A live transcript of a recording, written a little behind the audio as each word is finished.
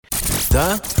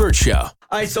The Bert Show. All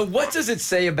right, so what does it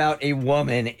say about a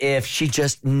woman if she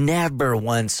just never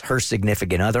wants her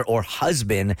significant other or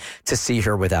husband to see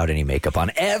her without any makeup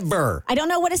on, ever? I don't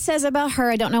know what it says about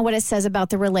her. I don't know what it says about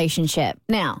the relationship.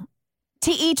 Now,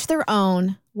 to each their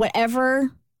own, whatever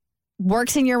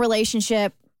works in your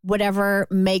relationship, whatever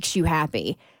makes you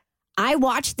happy. I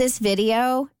watched this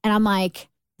video and I'm like,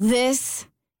 this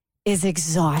is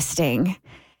exhausting.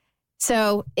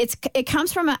 So it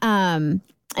comes from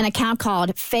an account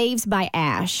called Faves by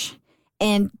Ash.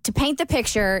 And to paint the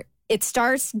picture, it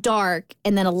starts dark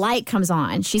and then a light comes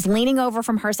on. She's leaning over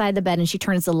from her side of the bed and she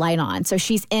turns the light on. So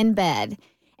she's in bed.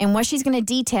 And what she's going to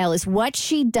detail is what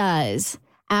she does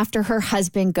after her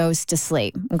husband goes to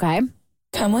sleep. Okay?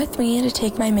 Come with me to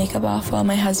take my makeup off while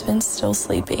my husband's still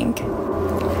sleeping.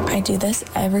 I do this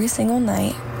every single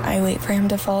night. I wait for him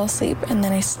to fall asleep and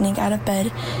then I sneak out of bed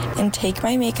and take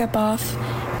my makeup off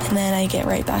and then I get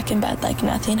right back in bed like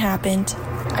nothing happened.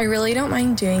 I really don't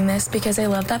mind doing this because I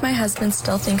love that my husband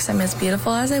still thinks I'm as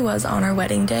beautiful as I was on our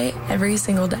wedding day every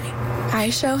single day. I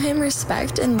show him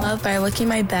respect and love by looking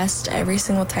my best every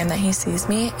single time that he sees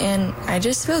me, and I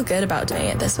just feel good about doing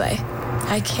it this way.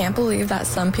 I can't believe that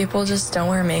some people just don't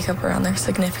wear makeup around their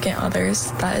significant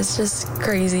others. That is just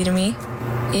crazy to me.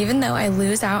 Even though I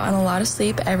lose out on a lot of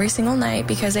sleep every single night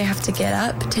because I have to get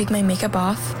up, take my makeup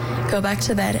off, go back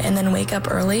to bed, and then wake up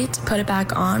early to put it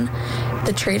back on,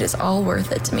 the treat is all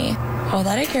worth it to me. All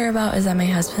that I care about is that my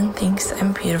husband thinks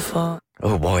I'm beautiful.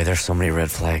 Oh, boy, there's so many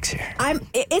red flags here.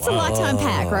 It's a lot to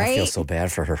unpack, right? I feel so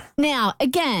bad for her. Now,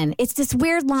 again, it's this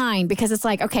weird line because it's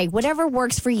like, okay, whatever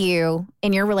works for you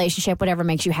in your relationship, whatever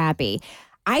makes you happy.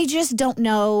 I just don't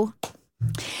know.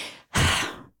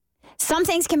 Some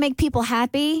things can make people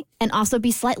happy and also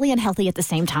be slightly unhealthy at the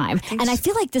same time. And I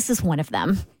feel like this is one of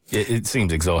them. It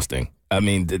seems exhausting. I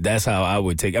mean, that's how I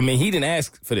would take. I mean, he didn't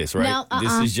ask for this, right? No,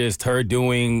 This is just her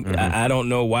doing. I don't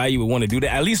know why you would want to do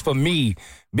that. At least for me,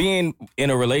 being in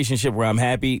a relationship where I'm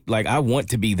happy, like I want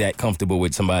to be that comfortable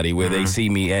with somebody where they see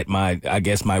me at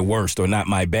my worst or not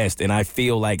my best. And I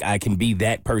feel like I can be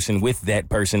that person with that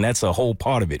person. That's a whole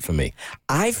part of it for me.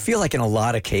 I feel like in a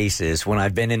lot of cases when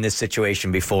I've been in this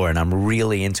situation before and I'm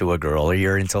really into a girl or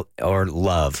you're into or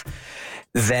love,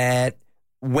 that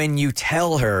when you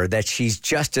tell her that she's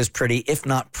just as pretty, if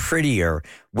not prettier,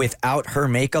 without her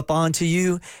makeup on to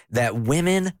you, that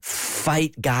women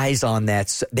fight guys on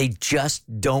that. They just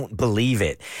don't believe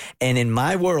it. And in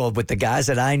my world, with the guys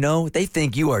that I know, they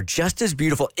think you are just as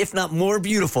beautiful, if not more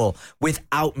beautiful,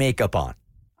 without makeup on.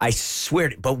 I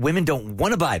swear, but women don't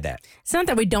want to buy that. It's not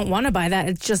that we don't want to buy that.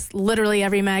 It's just literally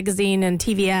every magazine and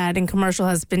TV ad and commercial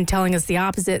has been telling us the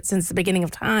opposite since the beginning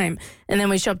of time. And then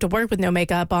we show up to work with no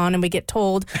makeup on and we get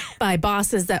told by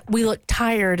bosses that we look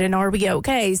tired and are we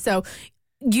okay? So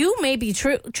you may be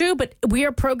true, but we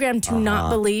are programmed to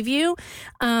not believe you.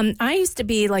 I used to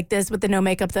be like this with the no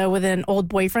makeup, though, with an old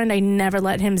boyfriend. I never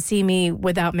let him see me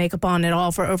without makeup on at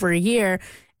all for over a year.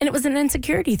 And it was an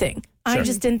insecurity thing. Sure. I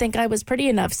just didn't think I was pretty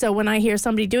enough. So when I hear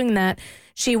somebody doing that,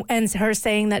 she ends her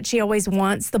saying that she always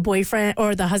wants the boyfriend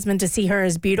or the husband to see her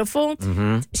as beautiful.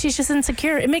 She's just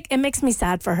insecure. It makes me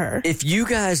sad for her. If you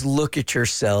guys look at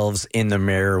yourselves in the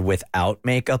mirror without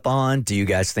makeup on, do you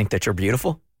guys think that you're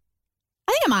beautiful?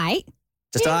 I think I might.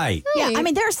 Just I. Yeah, I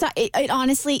mean, there are some,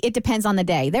 honestly, it depends on the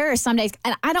day. There are some days,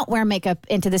 and I don't wear makeup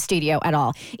into the studio at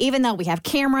all, even though we have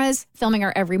cameras filming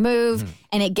our every move,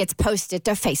 and it gets posted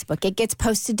to Facebook, it gets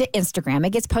posted to Instagram, it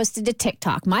gets posted to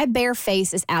TikTok. My bare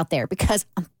face is out there because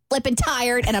I'm flipping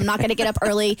tired, and I'm not going to get up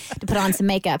early to put on some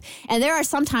makeup. And there are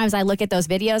sometimes I look at those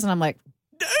videos, and I'm like,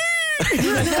 She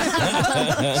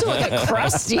look like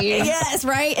crusty. Yes,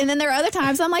 right. And then there are other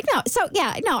times I'm like, no. So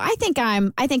yeah, no. I think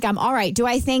I'm all right. Do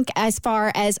I think as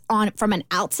far as from an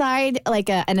outside, like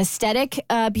an aesthetic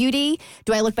beauty,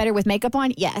 do I look better with makeup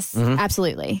on? Yes,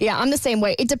 absolutely. Yeah, I'm the same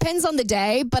way. It depends on the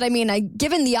day, but I mean,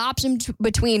 given the option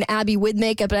between Abby with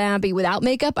makeup and Abby without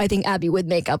makeup, I think Abby with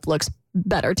makeup looks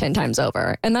better 10 times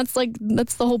over. And that's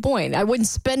the whole point. I wouldn't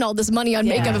spend all this money on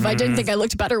makeup if I didn't think I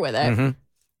looked better with it.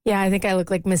 Yeah, I think I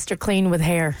look like Mr. Clean with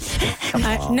hair.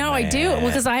 I do,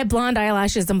 because I have blonde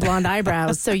eyelashes and blonde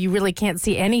eyebrows, so you really can't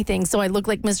see anything. So I look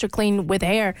like Mr. Clean with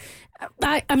hair.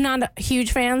 I'm not a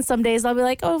huge fan. Some days I'll be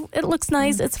like, oh, it looks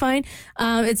nice. It's fine.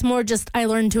 It's more just I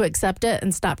learned to accept it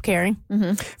and stop caring.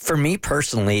 For me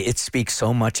personally, it speaks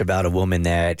so much about a woman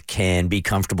that can be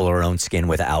comfortable in her own skin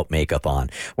without makeup on.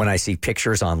 When I see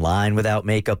pictures online without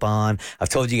makeup on, I've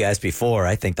told you guys before,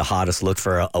 I think the hottest look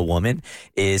for a woman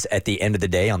is at the end of the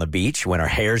day on the beach when her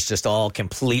hair's just all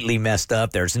completely messed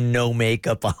up. There's no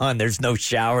makeup on. There's no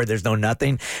shower. There's no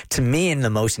nothing. To me, in the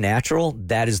most natural,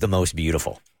 that is the most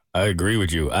beautiful. I agree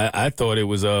with you. I thought it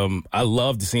was, I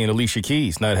loved seeing Alicia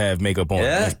Keys not have makeup on.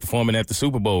 Yeah. Just performing at the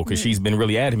Super Bowl because she's been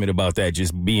really adamant about that,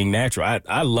 just being natural.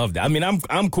 I loved it. I mean,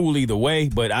 I'm cool either way,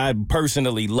 but I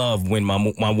personally love when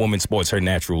my woman sports her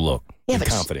natural look. Yeah, and but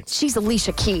confidence. she's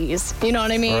Alicia Keys. You know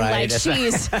what I mean? Right. Like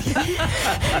she's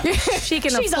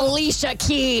she's Alicia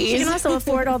Keys. She can also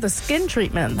afford all the skin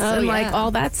treatments and like all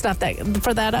that stuff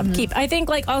for that upkeep. I think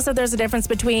like also there's a difference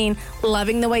between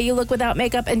loving the way you look without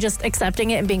makeup and just accepting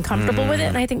it and being comfortable with it.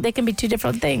 And I think they can be two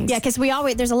different things. Yeah, because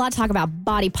there's a lot of talk about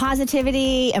body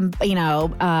positivity and,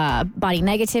 body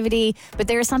negativity, but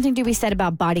there is something to be said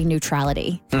about body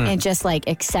neutrality and just like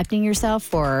accepting yourself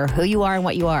for who you are and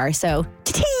what you are. So,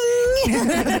 ta-ting!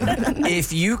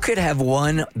 If you could have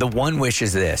the one wish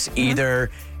is this: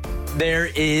 either there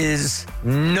is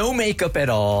no makeup at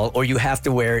all, or you have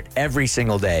to wear it every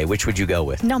single day. Which would you go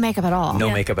with? No makeup at all. No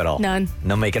makeup at all. None.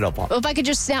 No makeup at all. Well, if I could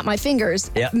just snap my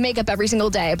fingers, makeup every single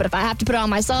day. But if I have to put it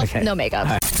on myself, no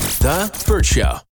makeup. The Burt Show.